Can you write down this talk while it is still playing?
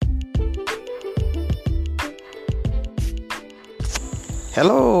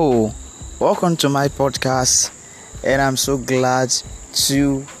Hello, welcome to my podcast, and I'm so glad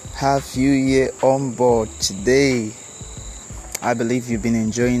to have you here on board today. I believe you've been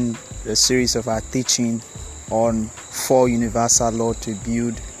enjoying the series of our teaching on 4 universal laws to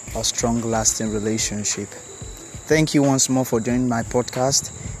build a strong, lasting relationship. Thank you once more for joining my podcast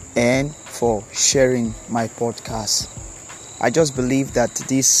and for sharing my podcast. I just believe that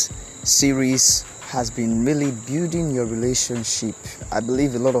this series has been really building your relationship. I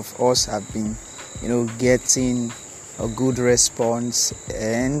believe a lot of us have been, getting a good response,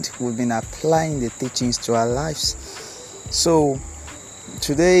 and we've been applying the teachings to our lives. So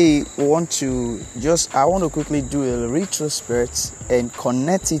today I want to quickly do a retrospect and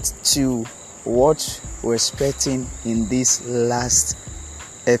connect it to what we're expecting in this last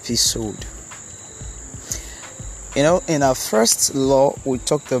episode. In our first law, we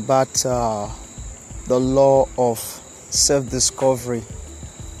talked about the law of self-discovery.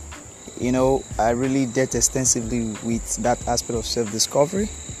 I really dealt extensively with that aspect of self-discovery.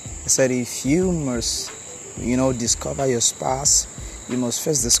 I said if you must, discover your spouse, you must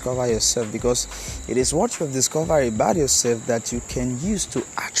first discover yourself, because it is what you have discovered about yourself that you can use to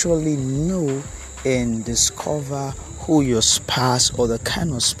actually know and discover who your spouse or the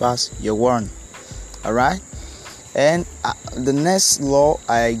kind of spouse you want. All right? And the next law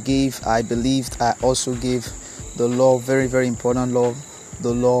I also gave the law, very, very important law,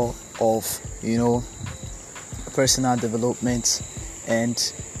 the law of, personal development.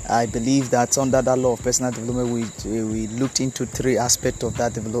 And I believe that under that law of personal development, we looked into 3 aspects of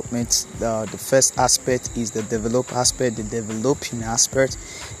that development. The first aspect is the develop aspect, the developing aspect,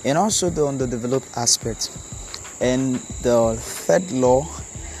 and also the underdeveloped aspect. And the third law,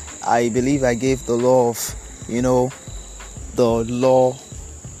 I believe I gave the law of the law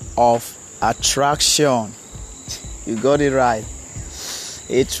of attraction. You got it right.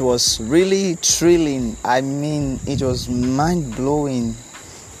 It was really thrilling. It was mind-blowing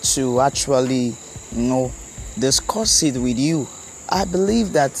to actually, discuss it with you. I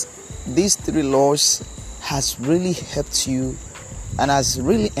believe that these 3 laws has really helped you and has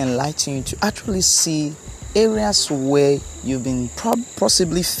really enlightened you to actually see areas where you've been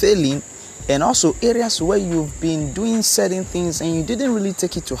possibly failing, and also areas where you've been doing certain things and you didn't really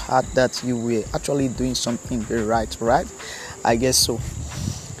take it to heart that you were actually doing something very right? I guess so.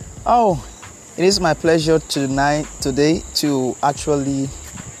 It is my pleasure today to actually,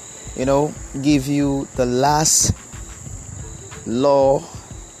 give you the last law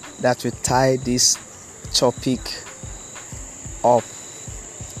that will tie this topic up.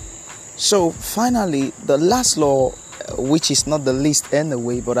 So finally, the last law, which is not the least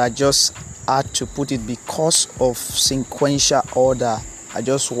anyway, but I just had to put it because of sequential order. I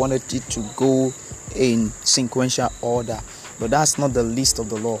just wanted it to go in sequential order, but that's not the least of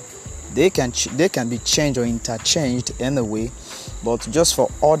the law. They can be changed or interchanged anyway, but just for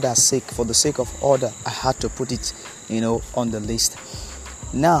the sake of order, I had to put it, on the list.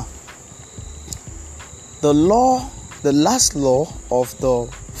 Now, the last law of the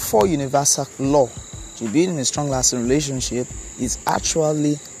 4 universal law to build in a strong, lasting relationship is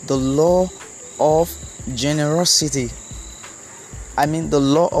actually the law of generosity. The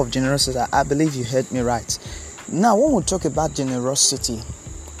law of generosity. I believe you heard me right. Now, when we talk about generosity,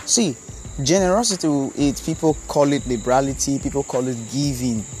 generosity, people call it liberality, people call it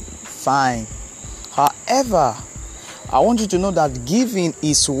giving. Fine. However, I want you to know that giving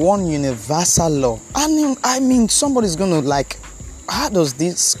is one universal law. Somebody's going to how does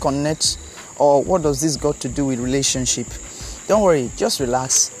this connect, or what does this got to do with relationship? Don't worry, just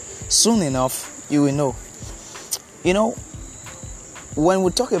relax. Soon enough, you will know. When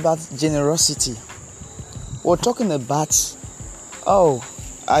we talk about generosity, we're talking about,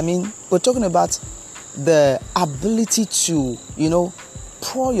 we're talking about the ability to,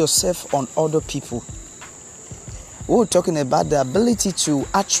 pour yourself on other people. We're talking about the ability to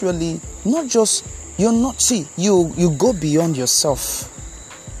actually you go beyond yourself.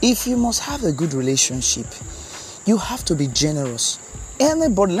 If you must have a good relationship, you have to be generous.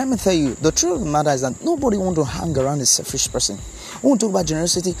 Anybody, let me tell you, the truth of the matter is that nobody wants to hang around a selfish person. When we talk about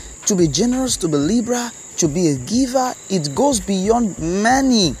generosity, to be generous, to be liberal, to be a giver, it goes beyond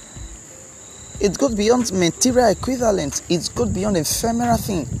money. It goes beyond material equivalent. It goes beyond ephemeral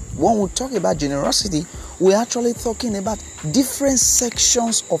thing. When we talk about generosity, we're actually talking about different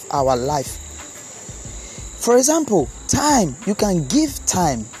sections of our life. For example, time. You can give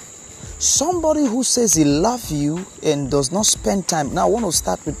time. Somebody who says he loves you and does not spend time. Now, I want to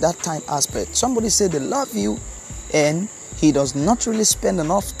start with that time aspect. Somebody said they love you and he does not really spend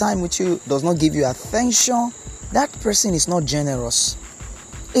enough time with you, does not give you attention. That person is not generous.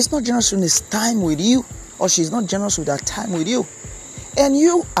 is not generous with his time with you, or she's not generous with her time with you. And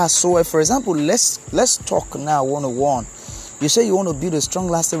you as so, for example, let's talk now one-on-one. You say you want to build a strong,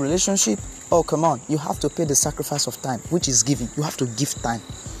 lasting relationship. Oh, come on. You have to pay the sacrifice of time, which is giving. You have to give time.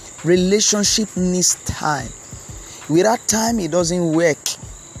 Relationship needs time. Without time, it doesn't work.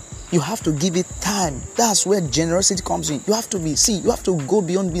 You have to give it time. That's where generosity comes in. You have to go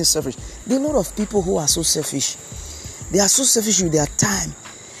beyond being selfish. There are a lot of people who are so selfish. They are so selfish with their time.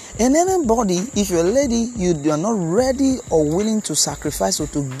 And anybody, if you're a lady, you are not ready or willing to sacrifice or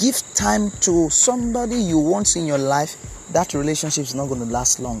to give time to somebody you want in your life, that relationship is not going to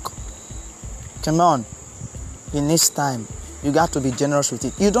last long. Come on. It needs time. You got to be generous with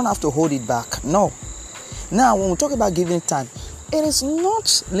it. You don't have to hold it back. No. Now, when we talk about giving time, it is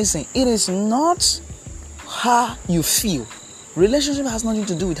not how you feel. Relationship has nothing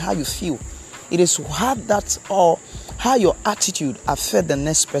to do with how you feel. It is how your attitude affects the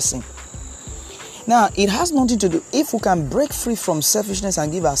next person. Now, it has nothing to do. If we can break free from selfishness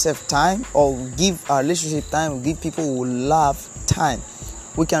and give ourselves time, or give our relationship time, or give people who love time,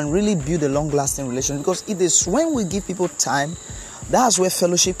 we can really build a long-lasting relationship. Because it is when we give people time, that's where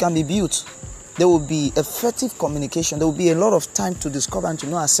fellowship can be built. There will be effective communication. There will be a lot of time to discover and to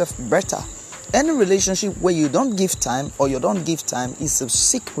know ourselves better. Any relationship where you don't give time or you don't give time is a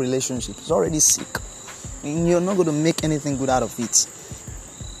sick relationship. It's already sick. You're not going to make anything good out of it.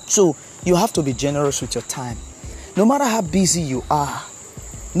 So you have to be generous with your time. No matter how busy you are.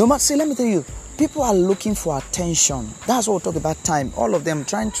 Let me tell you, people are looking for attention. That's what we talk about time. All of them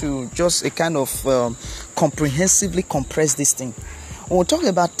trying to just comprehensively compress this thing. When we talk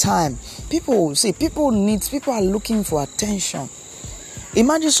about time, people are looking for attention.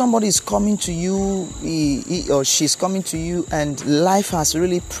 Imagine somebody is coming to you, he or she's coming to you, and life has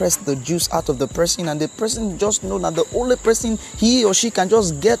really pressed the juice out of the person, and the person just knows that the only person he or she can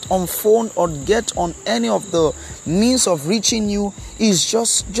just get on phone or get on any of the means of reaching you is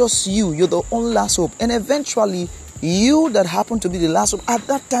just you. You're the only last hope. And eventually, you that happen to be the last hope, at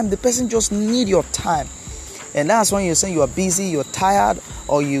that time, the person just need your time. And that's when you're saying you are busy, you're tired,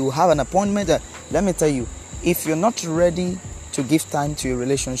 or you have an appointment. Let me tell you, if you're not ready to give time to your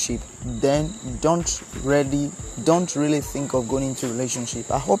relationship, then don't really think of going into a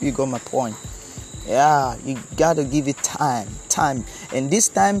relationship. I hope you got my point. Yeah, you gotta give it time. And this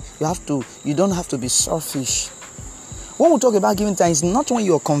time you don't have to be selfish. When we talk about giving time, it's not when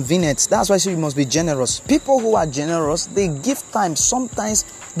you're convenient. That's why you must be generous. People who are generous, they give time. Sometimes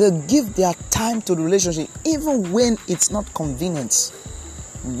they give their time to the relationship, even when it's not convenient.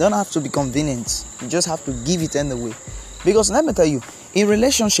 You don't have to be convenient. You just have to give it anyway. Because let me tell you, in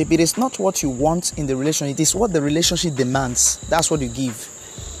relationship, it is not what you want in the relationship. It is what the relationship demands. That's what you give.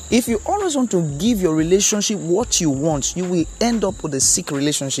 If you always want to give your relationship what you want, you will end up with a sick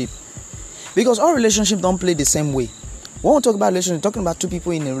relationship. Because all relationships don't play the same way. When we talk about relationship, we're talking about two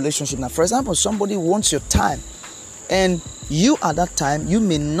people in a relationship. Now, for example, somebody wants your time, and you at that time, you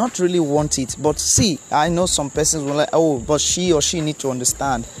may not really want it. But see, I know some persons will like, oh, but she or she need to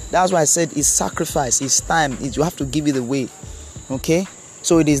understand. That's why I said it's sacrifice, it's time. You have to give it away. Okay?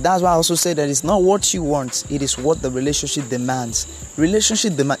 So it is. That's why I also said that it's not what you want. It is what the relationship demands.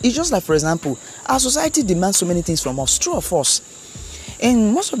 Relationship demands. It's just like, for example, our society demands so many things from us. True of us.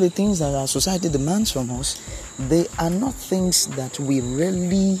 And most of the things that our society demands from us, they are not things that we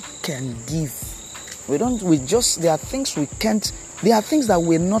really can give. There are things we can't, there are things that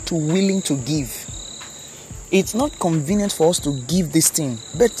we're not willing to give. It's not convenient for us to give this thing.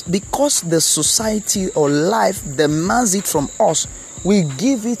 But because the society or life demands it from us, we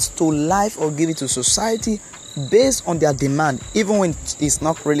give it to life or give it to society based on their demand, even when it's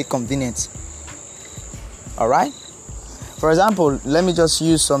not really convenient. Alright? For example, let me just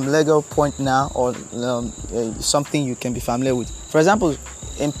use some legal point now, or something you can be familiar with. For example,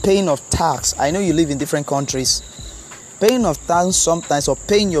 in paying of tax, I know you live in different countries. Paying of tax sometimes, or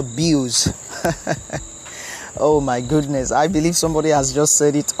paying your bills. Oh my goodness, I believe somebody has just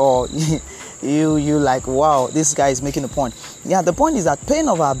said it, or you like, wow, this guy is making a point. Yeah, the point is that paying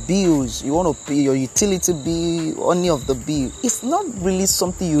of our bills, you want to pay your utility bill, any of the bill, it's not really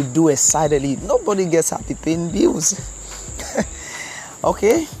something you do excitedly. Nobody gets happy paying bills.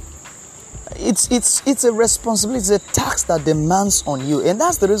 Okay, it's a responsibility, it's a tax that demands on you, and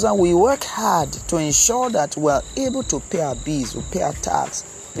that's the reason we work hard to ensure that we're able to pay our bills, we pay our tax,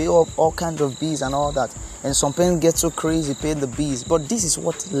 pay all kinds of bills and all that. And some parents get so crazy paying the bills, but this is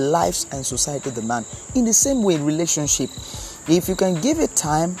what life and society demand. In the same way, relationship, if you can give it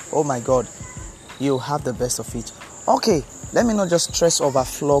time, oh my God, you'll have the best of it. Okay, let me not just stress over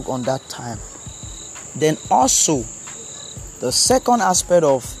flog on that time. Then also, The second aspect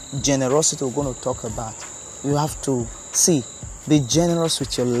of generosity we're going to talk about, you have to be generous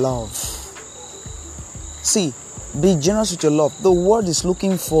with your love. Be generous with your love. The world is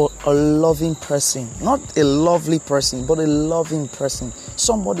looking for a loving person, not a lovely person, but a loving person.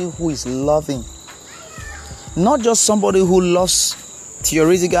 Somebody who is loving. Not just somebody who loves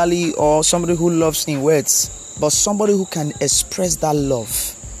theoretically or somebody who loves in words, but somebody who can express that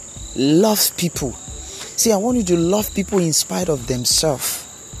love. Love people. I want you to love people in spite of themselves.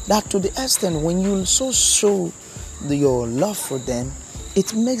 That to the extent when you show your love for them,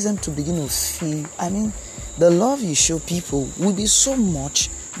 it makes them to begin to feel, the love you show people will be so much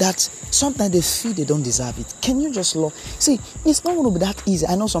that sometimes they feel they don't deserve it. Can you just love? It's not going to be that easy.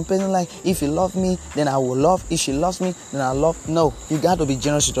 I know some people like, if you love me, then I will love. If she loves me, then I'll love. No, you got to be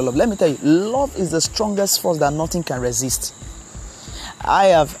generous with your love. Let me tell you, love is the strongest force that nothing can resist.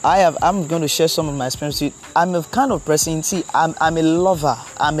 I'm going to share some of my experience with you. I'm a kind of person, I'm a lover.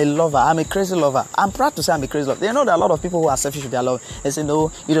 I'm a crazy lover. I'm proud to say I'm a crazy lover. You know, there are a lot of people who are selfish with their love. They say,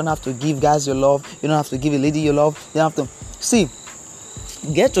 no, you don't have to give guys your love. You don't have to give a lady your love. You don't have to.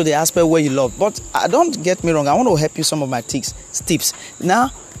 Get to the aspect where you love. But don't get me wrong. I want to help you some of my tips.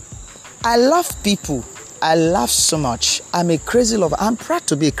 Now, I love people. I love so much. I'm a crazy lover. I'm proud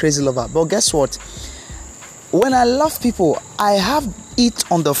to be a crazy lover. But guess what? When I love people, I have it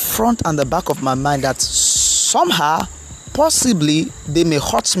on the front and the back of my mind that somehow, possibly, they may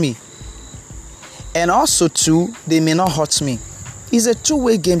hurt me. And also, too, they may not hurt me. It's a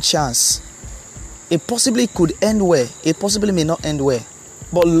two-way game chance. It possibly could end well. It possibly may not end well.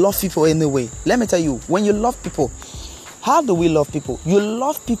 But love people anyway. Let me tell you, when you love people, how do we love people? You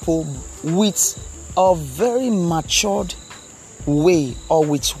love people with a very matured way or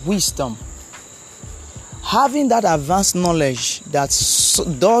with wisdom. Having that advanced knowledge that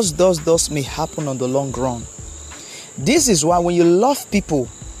does may happen on the long run. This is why when you love people,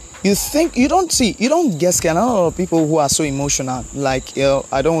 you don't get scared. I know a lot of people who are so emotional, like,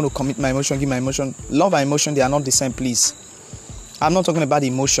 I don't want to commit my emotion, give my emotion. Love and emotion, they are not the same, please. I'm not talking about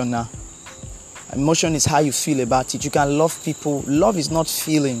emotion now. Emotion is how you feel about it. You can love people. Love is not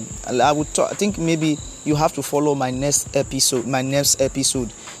feeling. I think maybe you have to follow my next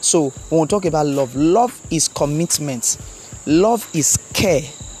episode. So when we talk about love is commitment. Love is care.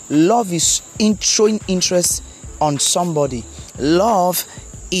 Love is showing interest on somebody. Love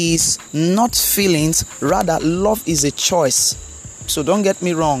is not feelings. Rather, love is a choice. So don't get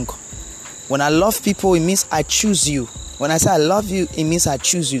me wrong. When I love people, it means I choose you. When I say I love you, it means I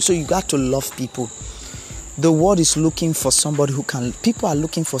choose you. So you got to love people. The world is looking for somebody people are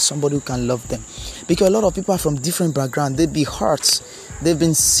looking for somebody who can love them. Because a lot of people are from different backgrounds. They've been hurt. They've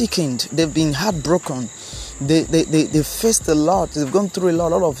been sickened. They've been heartbroken. They faced a lot. They've gone through a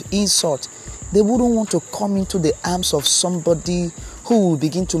lot of insult. They wouldn't want to come into the arms of somebody who will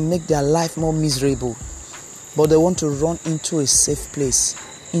begin to make their life more miserable. But they want to run into a safe place,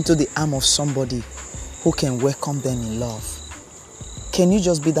 into the arm of somebody who can welcome them in love. Can you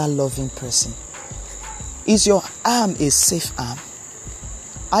just be that loving person? Is your arm a safe arm?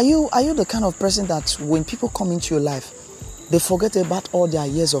 Are you the kind of person that when people come into your life, they forget about all their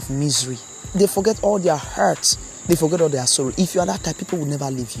years of misery? They forget all their hurts. They forget all their sorrow. If you are that type, people will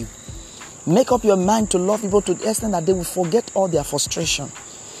never leave you. Make up your mind to love people to the extent that they will forget all their frustration.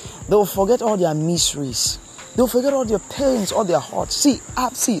 They will forget all their miseries. They will forget all their pains, all their hurts. See,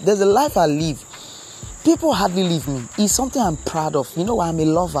 there's a life I live. People hardly leave me. It's something I'm proud of. You know why? I'm a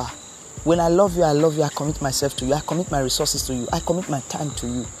lover. When I love you, I commit myself to you. I commit my resources to you. I commit my time to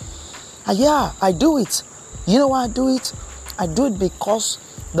you. And I do it. You know why I do it? I do it because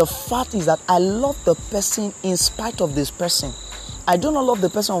the fact is that I love the person in spite of this person. I do not love the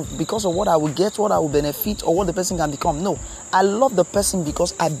person because of what I will get, what I will benefit, or what the person can become. No, I love the person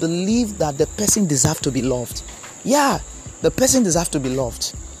because I believe that the person deserves to be loved. Yeah, the person deserves to be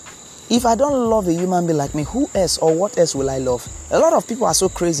loved. If I don't love a human being like me, who else or what else will I love? A lot of people are so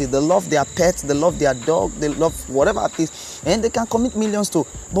crazy. They love their pets, they love their dog, they love whatever it is, and they can commit millions to.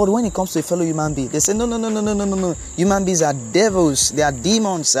 But when it comes to a fellow human being, they say, no. Human beings are devils, they are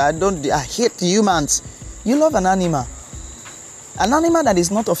demons. I hate humans. You love an animal. An animal that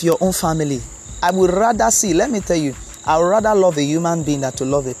is not of your own family. I would rather let me tell you, I would rather love a human being than to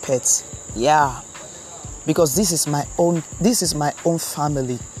love a pet. Yeah. Because this is my own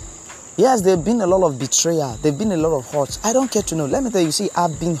family. Yes, there have been a lot of betrayal. There have been a lot of hurts. I don't care to know. Let me tell you,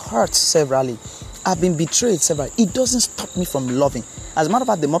 I've been hurt severally. I've been betrayed severally. It doesn't stop me from loving. As a matter of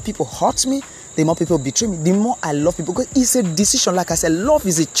fact, the more people hurt me, the more people betray me, the more I love people. Because it's a decision. Like I said, love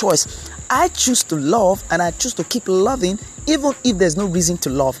is a choice. I choose to love and I choose to keep loving even if there's no reason to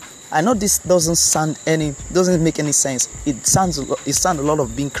love. I know this doesn't make any sense. It sounds a lot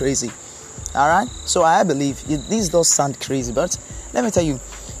of being crazy. All right. So I believe this does sound crazy, but let me tell you,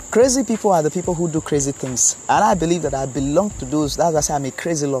 crazy people are the people who do crazy things, and I believe that I belong to those. That's why I'm a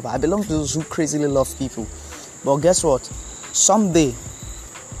crazy lover. I belong to those who crazily love people. But guess what? Someday,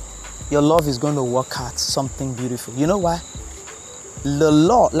 your love is going to work out something beautiful. You know why? The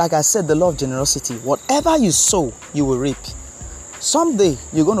law, like I said, the law of generosity. Whatever you sow, you will reap. Someday,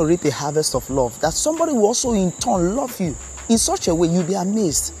 you're going to reap a harvest of love that somebody will also in turn love you in such a way you'll be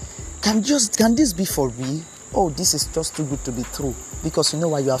amazed. Can this be for real? Oh, this is just too good to be true. Because you know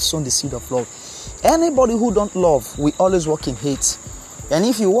why? You have sown the seed of love. Anybody who don't love will always walk in hate. And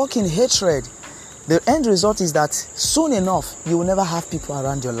if you walk in hatred, the end result is that soon enough, you will never have people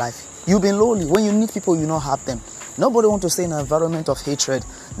around your life. You'll be lonely. When you need people, you not have them. Nobody wants to stay in an environment of hatred.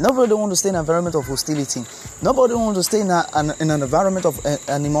 Nobody wants to stay in an environment of hostility. Nobody wants to stay in an environment of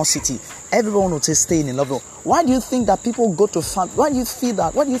animosity. Everyone wants to stay in a love. Why do you think that people go to farm? Why do you feel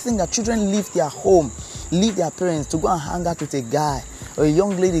that? Why do you think that children leave their home, leave their parents to go and hang out with a guy? Or a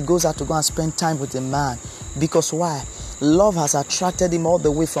young lady goes out to go and spend time with a man? Because why? Love has attracted him all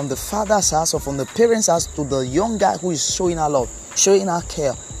the way from the father's house or from the parents' house to the young guy who is showing her love, showing her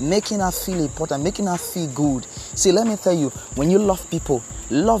care, making her feel important, making her feel good. See, let me tell you, when you love people,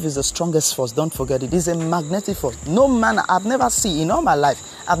 love is the strongest force. Don't forget it. It's a magnetic force. No man I've never seen in all my life,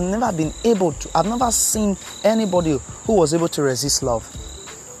 I've never seen anybody who was able to resist love.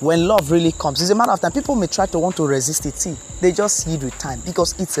 When love really comes, it's a matter of time. People may try to want to resist it. See, they just yield with time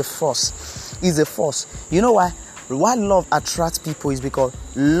because it's a force. It's a force. You know why? Why love attracts people is because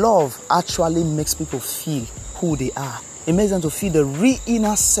love actually makes people feel who they are. It makes them to feel the real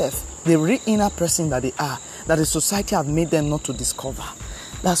inner self, the real inner person that they are, that the society have made them not to discover.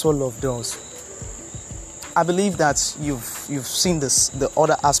 That's what love does. I believe that you've seen the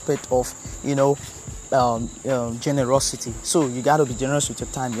other aspect of, generosity. So you got to be generous with your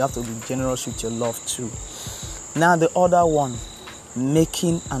time. You have to be generous with your love too. Now the other one,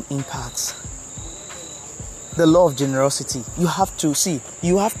 making an impact. The law of generosity. You have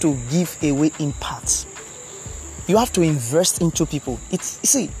to give away impact. You have to invest into people.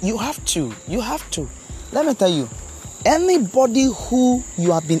 You have to. Let me tell you, anybody who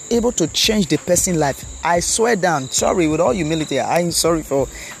you have been able to change the person's life, I swear down, sorry, with all humility, I'm sorry for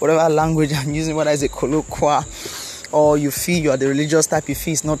whatever language I'm using, whether it's a colloquial or you feel you are the religious type, you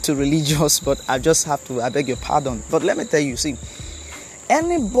feel it's not too religious, but I beg your pardon. But let me tell you, see,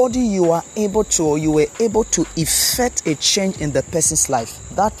 anybody you were able to effect a change in the person's life,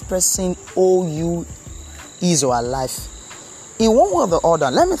 that person owe you his or her life. In one way or the other,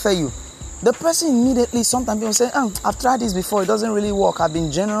 let me tell you, the person immediately, sometimes people say, I've tried this before, it doesn't really work. I've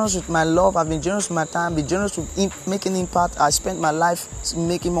been generous with my love, I've been generous with my time, been generous with making impact. I spent my life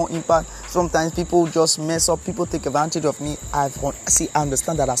making more impact. Sometimes people just mess up, people take advantage of me. I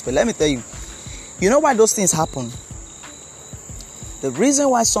understand that aspect. Let me tell you, you know why those things happen? The reason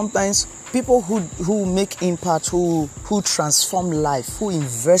why sometimes people who make impact, who transform life, who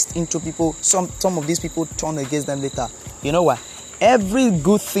invest into people, some of these people turn against them later. You know why? Every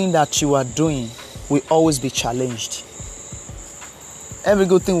good thing that you are doing will always be challenged. Every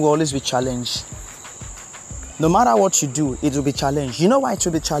good thing will always be challenged. No matter what you do, it will be challenged. You know why it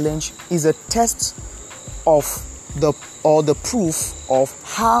will be challenged? It's a test of the proof of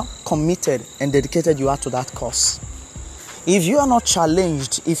how committed and dedicated you are to that cause. If you are not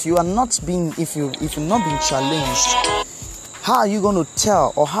challenged, if you've not been challenged, how are you going to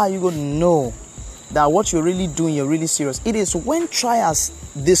tell or how are you going to know that what you're really doing, you're really serious? It is when trials,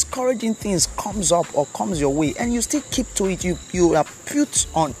 discouraging things comes up or comes your way and you still keep to it, you are put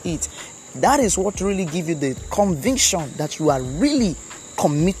on it. That is what really gives you the conviction that you are really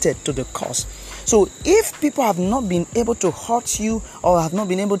committed to the cause. So if people have not been able to hurt you or have not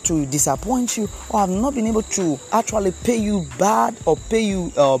been able to disappoint you or have not been able to actually pay you bad or pay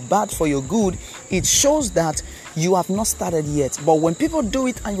you bad for your good, it shows that you have not started yet. But when people do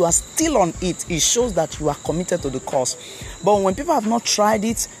it and you are still on it, it shows that you are committed to the cause. But when people have not tried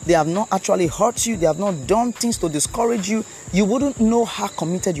it, they have not actually hurt you, they have not done things to discourage you, you wouldn't know how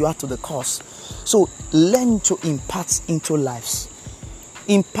committed you are to the cause. So learn to impart into lives.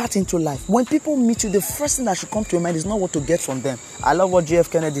 Impart into life. When people meet you, the first thing that should come to your mind is not what to get from them. I love what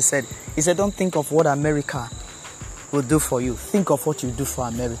J.F. Kennedy said. He said, don't think of what America will do for you. Think of what you do for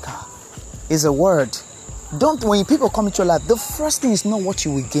America. It's a word. When people come into your life, the first thing is not what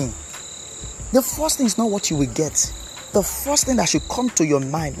you will gain. The first thing is not what you will get. the first thing that should come to your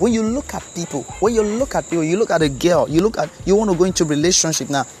mind when you look at people, you look at a girl, you want to go into relationship.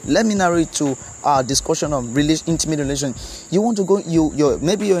 Now, let me narrow it to our discussion of intimate relation. You want to go,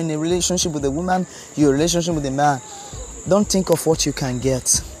 maybe you're in a relationship with a woman, you're in a relationship with a man. Don't think of what you can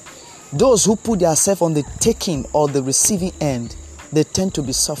get. Those who put themselves on the taking or the receiving end, they tend to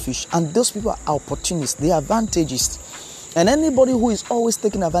be selfish. And those people are opportunists, they are advantagists. And anybody who is always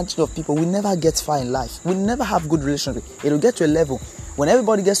taking advantage of people will never get far in life, will never have good relationship. It will get to a level when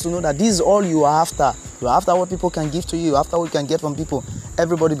everybody gets to know that this is all you are after. You are after what people can give to you, after what you can get from people.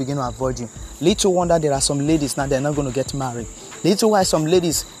 Everybody begin to avoid you. Little wonder there are some ladies now, they're not going to get married. Little why some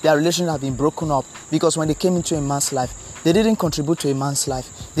ladies, their relationships have been broken up because when they came into a man's life, they didn't contribute to a man's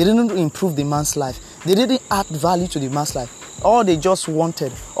life. They didn't improve the man's life. They didn't add value to the man's life. All they just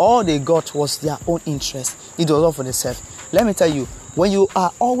wanted, all they got was their own interest. It was all for themselves. Let me tell you, when you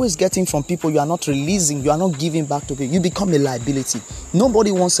are always getting from people, you are not releasing, you are not giving back to people, you become a liability.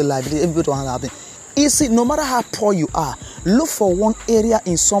 Nobody wants a liability. Everybody wants to have it. No matter how poor you are, look for one area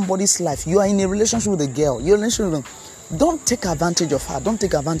in somebody's life. You are in a relationship with a girl. You're in a relationship with them. Don't take advantage of her. Don't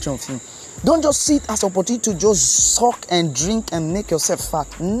take advantage of him. Don't just see it as an opportunity to just suck and drink and make yourself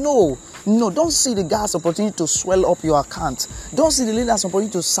fat. No, don't see the guy as an opportunity to swell up your account. Don't see the lady as an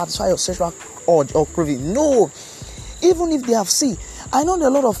opportunity to satisfy your sexual urge or craving. No. Even if they have seen, I know there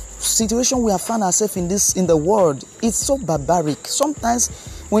are a lot of situations we have found ourselves in the world. It's so barbaric. Sometimes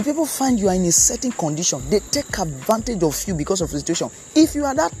when people find you are in a certain condition, they take advantage of you because of the situation. If you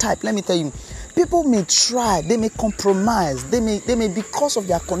are that type, let me tell you, people may try, they may compromise, they may because of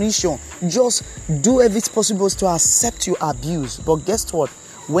their condition just do everything possible to accept your abuse. But guess what?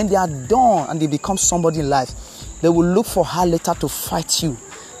 When they are done and they become somebody in life, they will look for her later to fight you.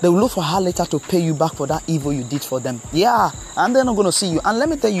 They will look for her later to pay you back for that evil you did for them. Yeah, and they're not going to see you. And let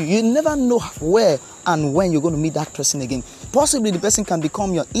me tell you, you never know where and when you're going to meet that person again. Possibly the person can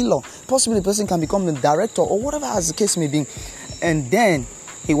become your in-law. Possibly the person can become the director or whatever as the case may be. And then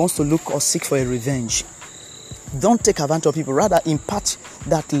he wants to look or seek for a revenge. Don't take advantage of people. Rather, impart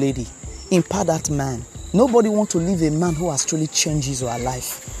that lady. Impart that man. Nobody wants to leave a man who has truly changed his or her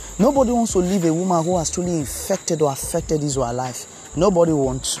life. Nobody wants to leave a woman who has truly infected or affected his or her life. Nobody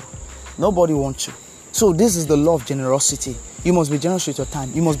wants to. Nobody wants to. So this is the law of generosity. You must be generous with your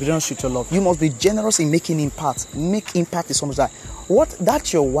time. You must be generous with your love. You must be generous in making impact. Make impact in someone's life.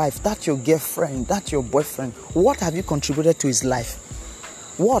 That's your wife, that's your girlfriend, that's your boyfriend. What have you contributed to his life?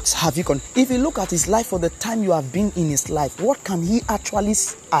 What have you If you look at his life for the time you have been in his life, what can he actually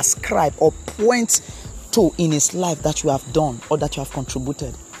ascribe or point to in his life that you have done or that you have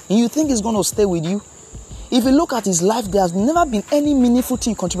contributed? And you think he's going to stay with you? If you look at his life, there has never been any meaningful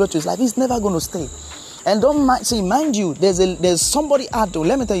thing contributed to his life. He's never going to stay. And don't mind you, there's somebody out there.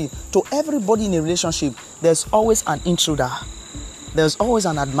 Let me tell you, to everybody in a relationship, there's always an intruder. There's always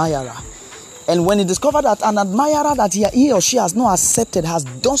an admirer. And when you discover that an admirer that he or she has not accepted has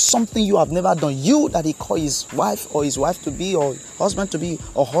done something you have never done, you that he call his wife or his wife to be or husband to be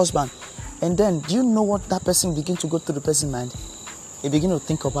or husband, and then do you know what that person begin to go through the person's mind? He begin to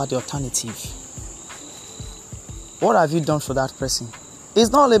think about the alternative. What have you done for that person?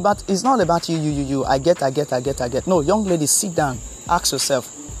 It's not about you. I get. No, young lady, sit down. Ask yourself,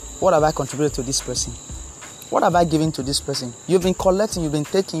 what have I contributed to this person? What have I given to this person? You've been collecting, you've been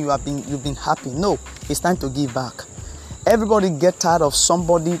taking, you've been happy. No, it's time to give back. Everybody get tired of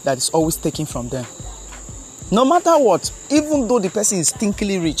somebody that is always taking from them. No matter what, even though the person is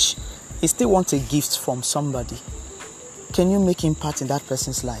stinkily rich, he still wants a gift from somebody. Can you make impact in that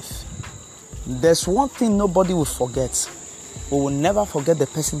person's life? There's one thing nobody will forget. We will never forget the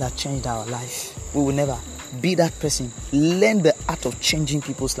person that changed our life. We will never be that person. Learn the art of changing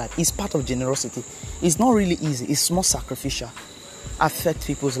people's life. It's part of generosity. It's not really easy. It's more sacrificial. Affect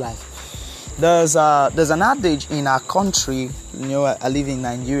people's life. There's an adage in our country. You know, I live in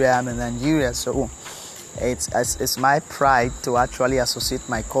Nigeria. I'm in Nigeria, so it's my pride to actually associate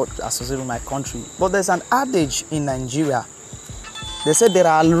with my country. But there's an adage in Nigeria. They say there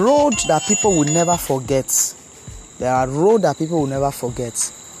are roads that people will never forget. There are roads that people will never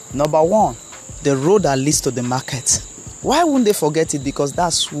forget. Number one, the road that leads to the market. Why wouldn't they forget it? Because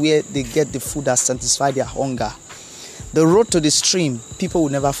that's where they get the food that satisfies their hunger. The road to the stream, people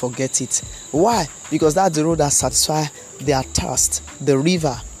will never forget it. Why? Because that's the road that satisfies their thirst. The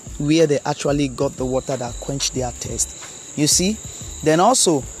river, where they actually got the water that quenched their thirst. You see? Then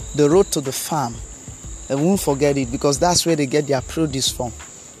also, the road to the farm. They won't forget it because that's where they get their produce from.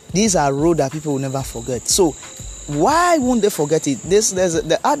 These are roads that people will never forget. So, why won't they forget it?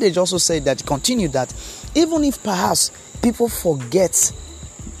 The adage also said that, continued that, even if perhaps people forget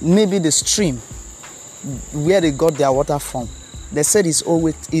maybe the stream, where they got their water from. They said it's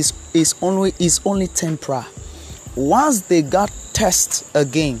only temporary. Once they got test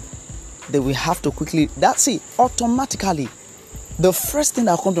again, they will have to quickly. That's it. Automatically, the first thing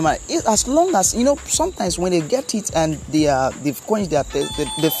that comes to mind is, as long as sometimes when they get it and they've quenched their thirst,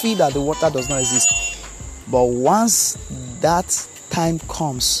 they feel that the water does not exist. But once that time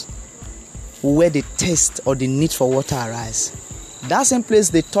comes where the taste or the need for water arise, that same place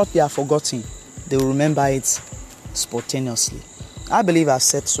they thought they are forgotten, they will remember it spontaneously. I believe I've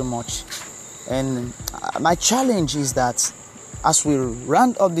said so much, and my challenge is that as we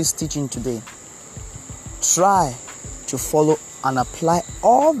round up this teaching today, try to follow and apply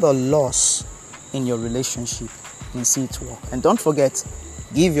all the laws in your relationship and see it work. And don't forget,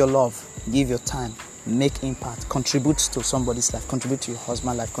 give your love, give your time, make impact, contribute to somebody's life, contribute to your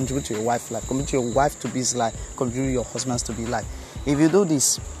husband's life, contribute to your wife's life, contribute to your wife to be life, contribute to your husband's to be life. If you do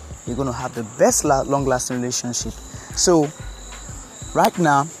this, you're going to have the best long-lasting relationship. So right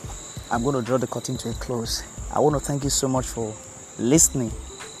now, I'm going to draw the curtain to a close. I want to thank you so much for listening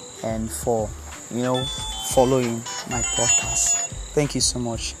and for following my podcast. Thank you so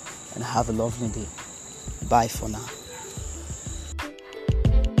much, and have a lovely day. Bye for now.